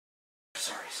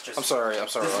Just, I'm sorry.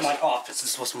 This is my office.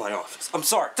 This was my office. I'm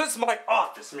sorry. This is my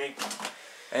office, man.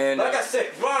 And like I said,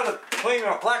 if you want to blame me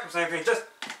on Black Ops or anything, just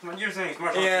use anything.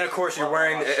 Yeah, of course you're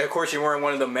wearing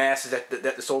one of the masks that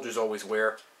the soldiers always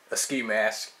wear, a ski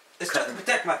mask. It's just to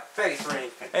protect my face or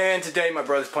anything. And today my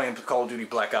brother's playing Call of Duty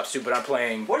Black Ops 2, but I'm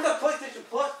playing. Where's the PlayStation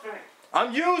Plus thing?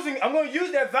 I'm going to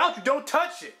use that voucher. Don't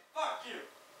touch it. Fuck you.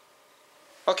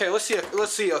 Okay, let's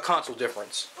see a console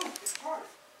difference. Oh, it's hard.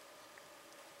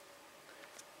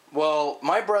 Well,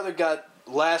 my brother got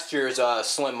last year's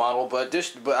slim model, but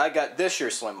I got this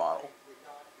year's slim model.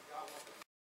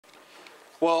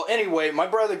 Well, anyway, my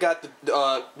brother got the.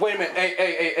 Wait a minute,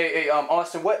 hey,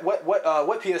 Austin, what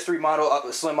PS3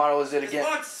 model, slim model is it again?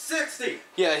 It's 160.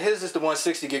 Yeah, his is the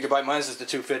 160 gigabyte. Mine's is the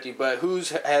 250. But who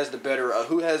has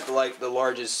the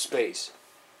largest space?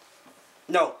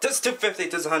 No, this is 250.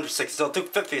 This is 160. So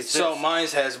 250 is this. So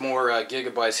mine's has more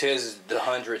gigabytes. His is the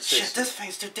 160. Shit, this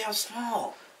thing's too damn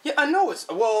small. Yeah, I know it's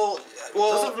well.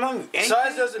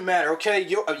 Size doesn't matter. Okay,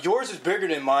 yours is bigger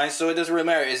than mine, so it doesn't really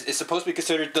matter. It's supposed to be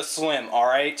considered the slim. All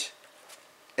right,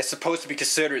 it's supposed to be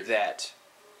considered that.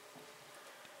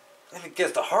 Let me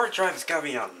guess. The hard drive has got to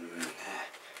be on.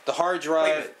 The hard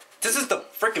drive. This is the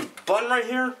freaking button right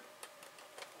here.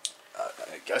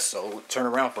 I guess so. Turn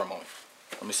around for a moment.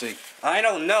 Let me see. I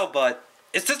don't know, but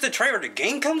is this the tray where the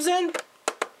game comes in?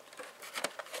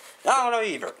 I don't know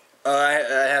either. I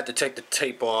have to take the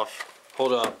tape off.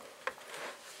 Hold up.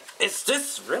 Is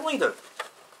this really the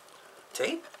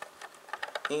tape?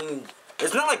 I mean,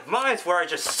 it's not like mine's where I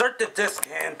just insert the disc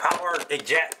and power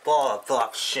eject, blah,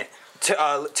 blah, shit.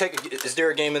 Is there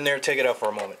a game in there? Take it out for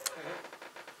a moment.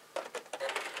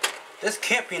 This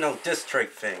can't be no disc tray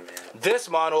thing, man. This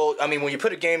model, I mean, when you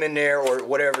put a game in there or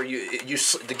whatever,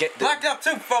 Black Ops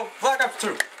 2, folks. Black Ops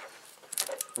 2.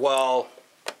 Well,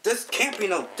 this can't be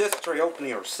no disc tray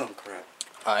opening or some crap.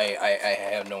 I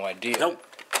have no idea. Nope.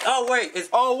 Oh wait,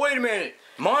 wait a minute.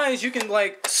 Mine's you can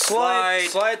like slide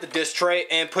the disc tray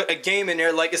and put a game in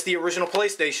there like it's the original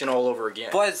PlayStation all over again.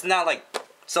 But it's not like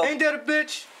so. Ain't that a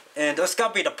bitch? And that's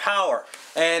gotta be the power.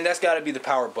 And that's gotta be the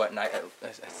power button. I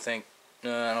think.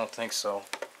 No, I don't think so.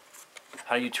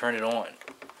 How do you turn it on?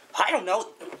 I don't know.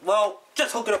 Well,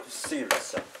 just hook it up and see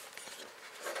yourself.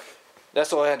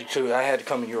 That's all I had to do. I had to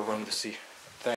come in your room to see.